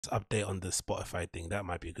update on the Spotify thing, that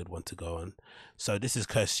might be a good one to go on. So this is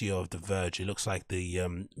courtesy of The Verge. It looks like the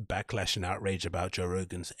backlash and outrage about Joe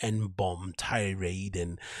Rogan's N-bomb tirade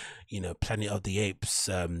and, Planet of the Apes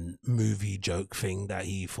movie joke thing that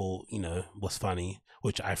he thought, was funny,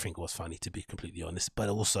 which I think was funny, to be completely honest. But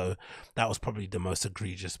also, that was probably the most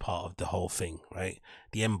egregious part of the whole thing, right?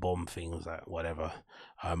 The N-bomb thing was like, whatever.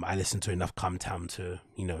 I listened to enough Come Town to,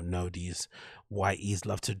 know these whiteys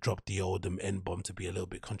love to drop the old N-bomb to be a little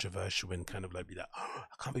bit controversial and kind of like be like, oh,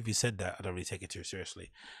 I can't believe you said that. I don't really take it too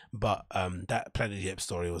seriously. But that Planet of the Apes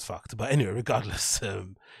story was fucked. But anyway, regardless,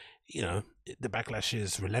 the backlash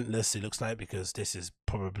is relentless, it looks like, because this is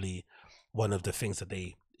probably one of the things that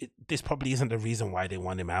this probably isn't the reason why they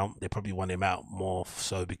want him out. They probably want him out more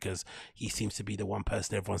so because he seems to be the one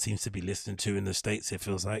person everyone seems to be listening to in the States. It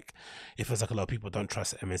feels like a lot of people don't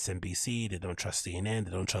trust MSNBC, they don't trust CNN,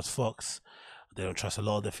 they don't trust Fox, they don't trust a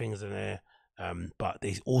lot of the things in there. But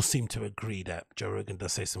they all seem to agree that Joe Rogan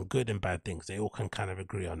does say some good and bad things. They all can kind of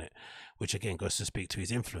agree on it, which again goes to speak to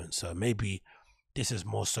his influence. So maybe this is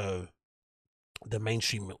more so the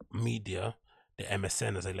mainstream media, the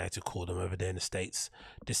MSN as they like to call them over there in the States,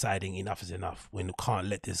 deciding enough is enough. We can't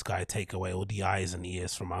let this guy take away all the eyes and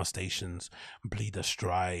ears from our stations, bleed us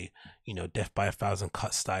dry, death by a thousand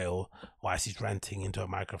cut style, whilst he's ranting into a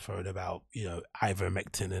microphone about,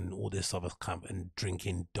 ivermectin and all this other camp and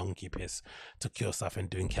drinking donkey piss to cure stuff and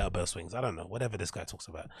doing kettlebell swings. I don't know, whatever this guy talks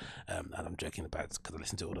about. And I'm joking about it because I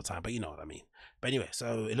listen to it all the time, but you know what I mean. But anyway,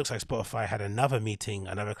 so it looks like Spotify had another meeting,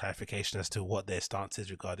 another clarification as to what their stance is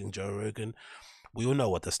regarding Joe Rogan. We all know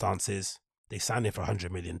what the stance is. They signed him for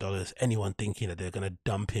 $100 million. Anyone thinking that they're going to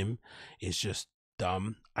dump him is just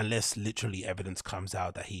dumb, unless literally evidence comes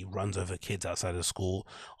out that he runs over kids outside of school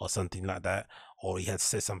or something like that, or he has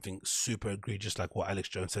said something super egregious like what Alex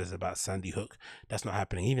Jones says about Sandy Hook. That's not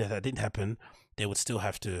happening. Even if that didn't happen, they would still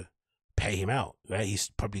have to pay him out, right?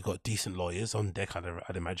 He's probably got decent lawyers on deck,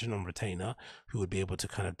 I'd imagine, on retainer, who would be able to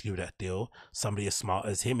kind of do that deal. Somebody as smart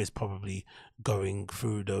as him is probably going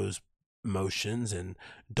through those motions and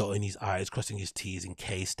dotting his I's, crossing his T's in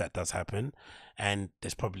case that does happen. And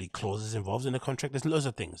there's probably clauses involved in the contract. There's loads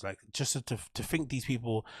of things, like just to think these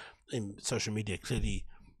people in social media clearly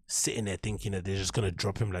sitting there thinking that they're just going to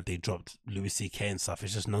drop him like they dropped Louis C.K. and stuff.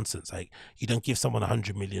 It's just nonsense. Like, you don't give someone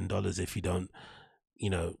 $100 million if you don't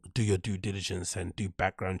do your due diligence and do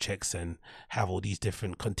background checks and have all these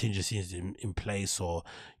different contingencies in place, or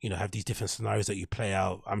have these different scenarios that you play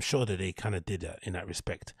out. I'm sure that they kind of did that in that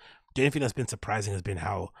respect. The only thing that's been surprising has been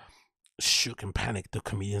how shook and panicked the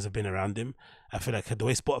comedians have been around him. I feel like the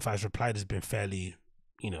way Spotify's replied has been fairly,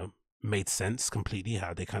 made sense completely,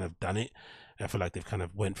 how they kind of done it. I feel like they've kind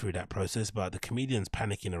of went through that process, but the comedians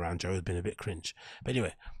panicking around Joe has been a bit cringe. But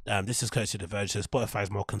anyway, this is courtesy of The Verge. So Spotify's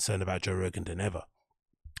more concerned about Joe Rogan than ever,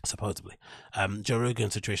 supposedly. Joe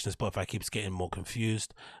Rogan's situation at Spotify keeps getting more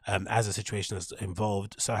confused. As the situation has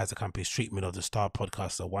evolved, so has the company's treatment of the star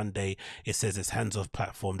podcaster. One day it says it's hands-off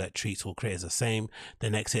platform that treats all creators the same. The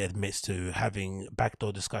next it admits to having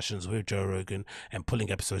backdoor discussions with Joe Rogan and pulling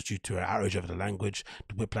episodes due to an outrage over the language.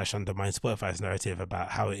 The whiplash undermines Spotify's narrative about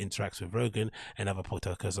how it interacts with Rogan and other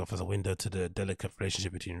podcasters, offers a window to the delicate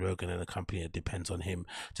relationship between Rogan and the company that depends on him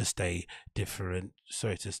to stay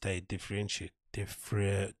differentiated.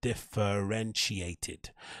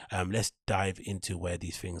 Let's dive into where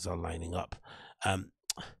these things are lining up.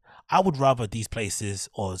 I would rather these places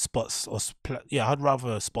or spots I'd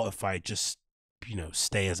rather Spotify just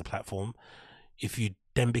stay as a platform. If you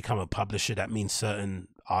then become a publisher, that means certain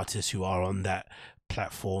artists who are on that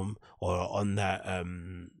platform or on that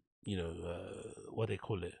what they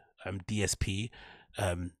call it, DSP,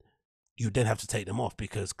 you then have to take them off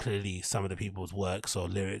because clearly some of the people's works or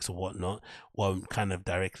lyrics or whatnot won't kind of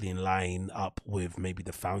directly in line up with maybe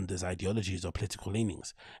the founders' ideologies or political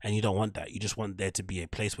leanings. And you don't want that. You just want there to be a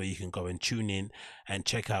place where you can go and tune in and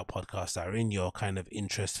check out podcasts that are in your kind of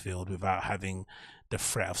interest field without having the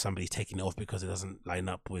threat of somebody taking it off because it doesn't line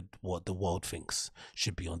up with what the world thinks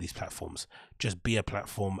should be on these platforms. Just be a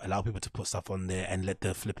platform, allow people to put stuff on there and let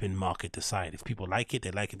the flipping market decide. If people like it,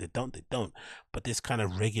 they like it. They don't. But this kind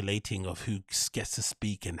of regulating of who gets to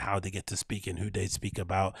speak and how they get to speak and who they speak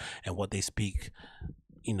about and what they speak,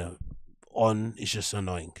 on is just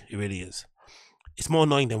annoying. It really is. It's more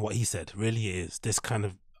annoying than what he said. Really is. This kind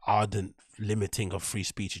of ardent limiting of free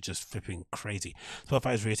speech is just flipping crazy. Spotify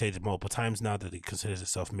has reiterated multiple times now that it considers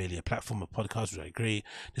itself merely a platform of podcasts, which I agree,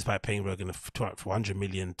 despite paying Rogan $400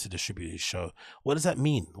 million to distribute his show. What does that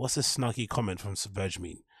mean? What's this snarky comment from Verge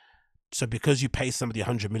mean? So because you pay somebody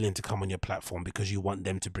 $100 million to come on your platform because you want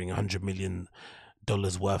them to bring $100 million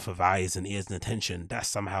worth of eyes and ears and attention, that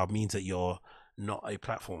somehow means that you're not a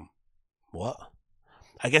platform. What?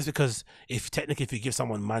 I guess because if you give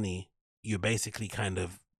someone money, you're basically kind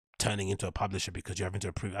of turning into a publisher because you're having to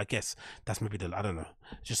approve. I guess that's maybe I don't know.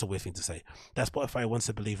 It's just a weird thing to say. That Spotify wants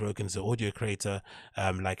to believe Rogan's an audio creator,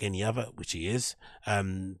 like any other, which he is.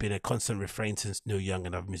 Been a constant refrain since Neil Young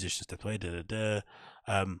and other musicians stepped away.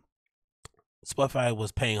 Spotify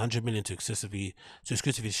was paying 100 million to exclusively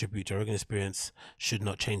distribute Joe Rogan Experience. Should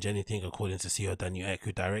not change anything, according to CEO Daniel Ek,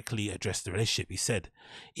 who directly addressed the relationship. He said,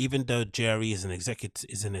 "Even though JRE is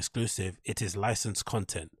an exclusive, it is licensed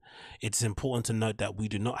content. It's important to note that we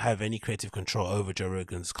do not have any creative control over Joe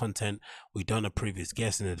Rogan's content. We don't approve his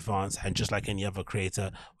guests in advance, and just like any other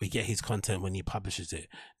creator, we get his content when he publishes it.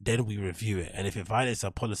 Then we review it, and if it violates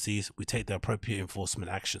our policies, we take the appropriate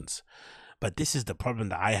enforcement actions." But this is the problem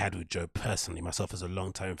that I had with Joe personally, myself as a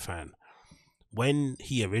long-time fan. When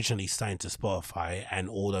he originally signed to Spotify and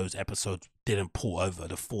all those episodes didn't pull over,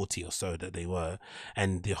 the 40 or so that they were,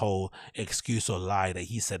 and the whole excuse or lie that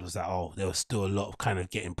he said was that, oh, there was still a lot of kind of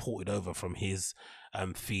getting ported over from his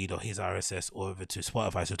feed or his RSS over to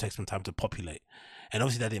Spotify, so it takes some time to populate. And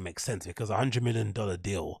obviously that didn't make sense because $100 million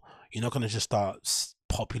deal, you're not going to just start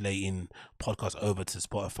populating podcasts over to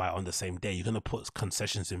Spotify on the same day. You're going to put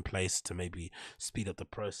concessions in place to maybe speed up the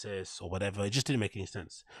process or whatever. It just didn't make any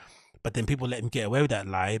sense. But then people let him get away with that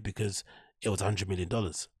lie because it was $100 million.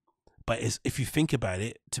 But if you think about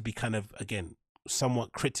it, to be kind of, again,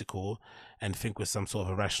 somewhat critical and think with some sort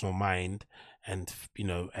of a rational mind and, you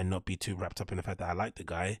know, and not be too wrapped up in the fact that I like the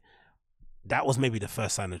guy, that was maybe the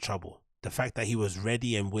first sign of trouble. The fact that he was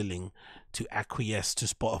ready and willing to acquiesce to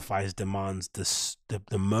Spotify's demands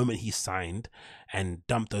the moment he signed and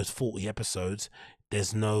dumped those 40 episodes,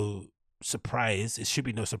 there's no surprise. It should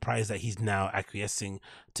be no surprise that he's now acquiescing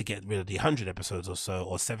to get rid of the 100 episodes or so,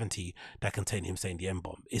 or 70 that contain him saying the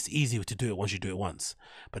N-bomb. It's easier to do it once you do it once,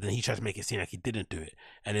 but then he tried to make it seem like he didn't do it.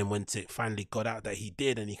 And then once it finally got out that he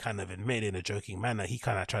did, and he kind of admitted in a joking manner, he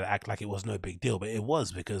kind of tried to act like it was no big deal, but it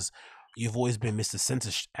was, because you've always been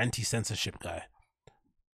Mr. Anti-censorship guy.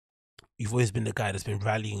 You've always been the guy that's been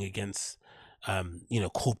rallying against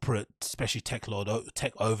corporate, especially tech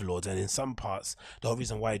overlords. And in some parts, the whole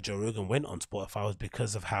reason why Joe Rogan went on Spotify was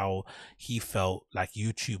because of how he felt like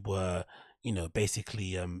YouTube were,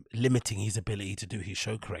 basically limiting his ability to do his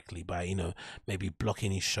show correctly by, maybe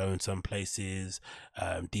blocking his show in some places,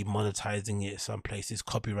 demonetizing it some places,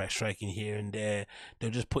 copyright striking here and there. They're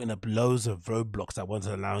just putting up loads of roadblocks that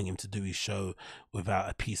wasn't allowing him to do his show without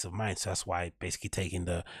a peace of mind. So that's why basically taking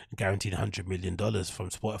the guaranteed $100 million from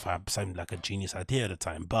Spotify sounded like a genius idea at the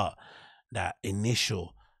time. But that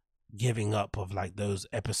initial giving up of like those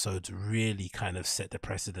episodes really kind of set the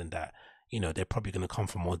precedent that they're probably going to come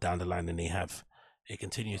for more down the line than they have. It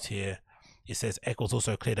continues here. It says, Eccles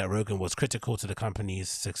also clear that Rogan was critical to the company's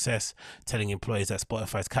success, telling employees that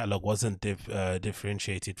Spotify's catalog wasn't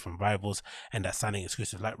differentiated from rivals, and that signing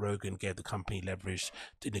exclusives like Rogan gave the company leverage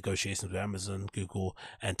in negotiations with Amazon, Google,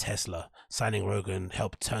 and Tesla. Signing Rogan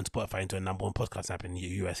helped turn Spotify into a #1 podcast app in the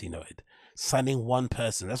US, he noted. Signing one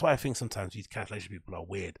person. That's why I think sometimes these cancellation people are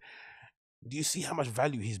weird. Do you see how much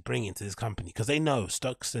value he's bringing to this company? Because they know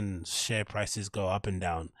stocks and share prices go up and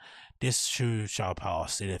down. This shoe shall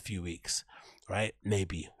pass in a few weeks, right?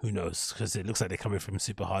 Maybe, who knows? Because it looks like they're coming from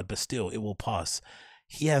super hard, but still, it will pass.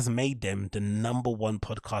 He has made them the #1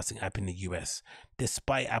 podcasting app in the US,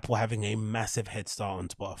 despite Apple having a massive head start on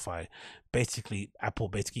Spotify. Apple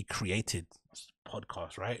created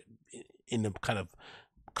podcasts, right? In the kind of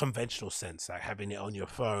conventional sense, like having it on your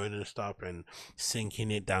phone and stuff and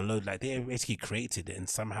syncing it, download, like they basically created it, and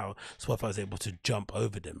somehow Spotify was able to jump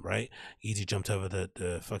over them, right? Easy jumped over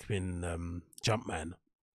the fucking jump man.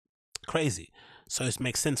 Crazy. So it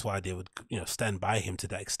makes sense why they would stand by him to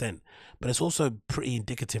that extent, but it's also pretty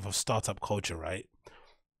indicative of startup culture, right?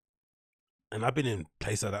 And I've been in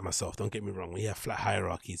places like that myself, don't get me wrong. We have flat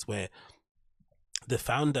hierarchies where the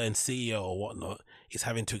founder and CEO or whatnot is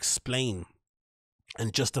having to explain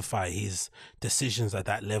and justify his decisions at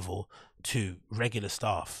that level to regular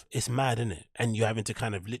staff. It's mad, isn't it? And you're having to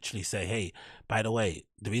kind of literally say, hey, by the way,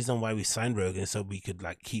 the reason why we signed Rogan is so we could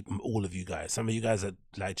like keep all of you guys. Some of you guys are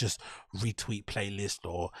like just retweet playlist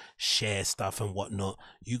or share stuff and whatnot.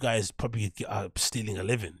 You guys probably are stealing a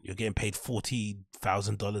living. You're getting paid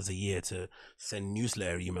 $40,000 a year to send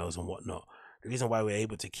newsletter emails and whatnot. The reason why we're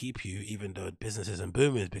able to keep you, even though business isn't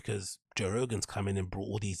booming, is because Joe Rogan's come in and brought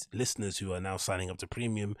all these listeners who are now signing up to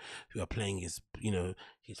premium, who are playing his,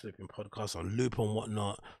 his flipping podcasts on loop and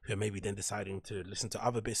whatnot, who are maybe then deciding to listen to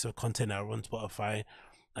other bits of content that are on Spotify.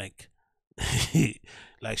 Like,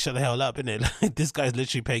 like shut the hell up, innit? Like, this guy's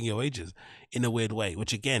literally paying your wages in a weird way,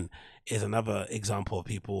 which again is another example of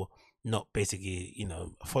people not basically, you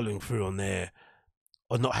know, following through on their,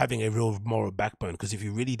 or not having a real moral backbone. Because if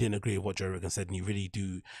you really didn't agree with what Joe Rogan said, and you really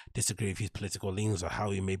do disagree with his political leanings or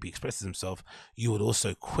how he maybe expresses himself, you would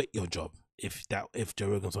also quit your job if Joe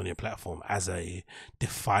Rogan's on your platform as a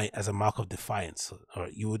mark of defiance. All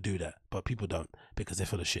right, you would do that, but people don't because they're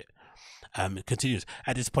full of shit. It continues.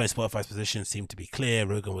 At this point, Spotify's position seemed to be clear.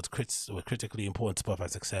 Rogan was critically important to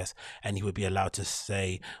Spotify's success, and he would be allowed to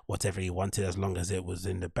say whatever he wanted as long as it was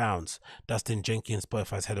in the bounds. Dustin Jenkins,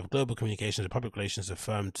 Spotify's head of global communications and public relations,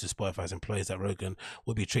 affirmed to Spotify's employees that Rogan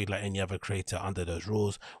would be treated like any other creator under those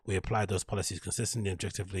rules. We applied those policies consistently and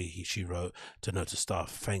objectively, she wrote to note to staff.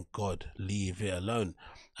 Thank God, leave it alone.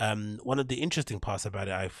 One of the interesting parts about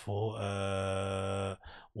it, I thought,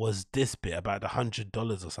 was this bit about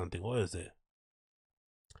 $100 or something. What is it?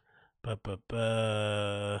 Where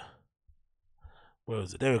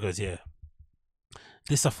was it? There it goes. Yeah,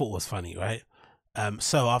 this I thought was funny, right?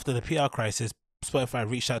 So after the PR crisis, Spotify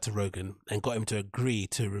reached out to Rogan and got him to agree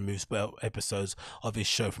to remove episodes of his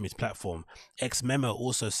show from his platform. Memo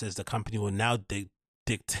also says the company will now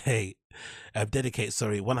dedicate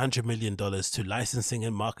 $100 million to licensing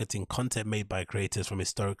and marketing content made by creators from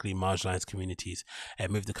historically marginalized communities, a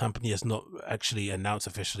move the company has not actually announced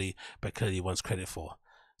officially but clearly wants credit for.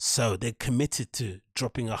 So they're committed to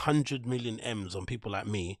dropping 100 million M's on people like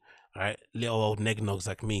me, right? Little old negnogs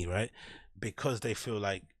like me, right? Because they feel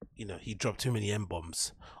like, you know, he dropped too many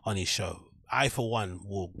M-bombs on his show. I, for one,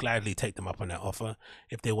 will gladly take them up on that offer.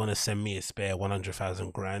 If they want to send me a spare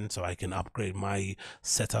 100,000 grand so I can upgrade my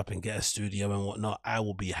setup and get a studio and whatnot, I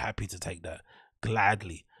will be happy to take that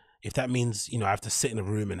gladly. If that means, you know, I have to sit in a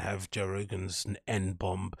room and have Joe Rogan's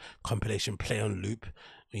N-bomb compilation play on loop,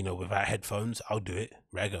 you know, without headphones, I'll do it.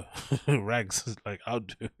 Rags, like, I'll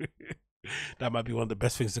do it. That might be one of the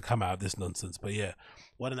best things to come out of this nonsense. But yeah,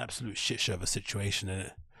 what an absolute shit show of a situation,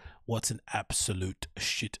 innit? What an absolute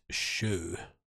shit show.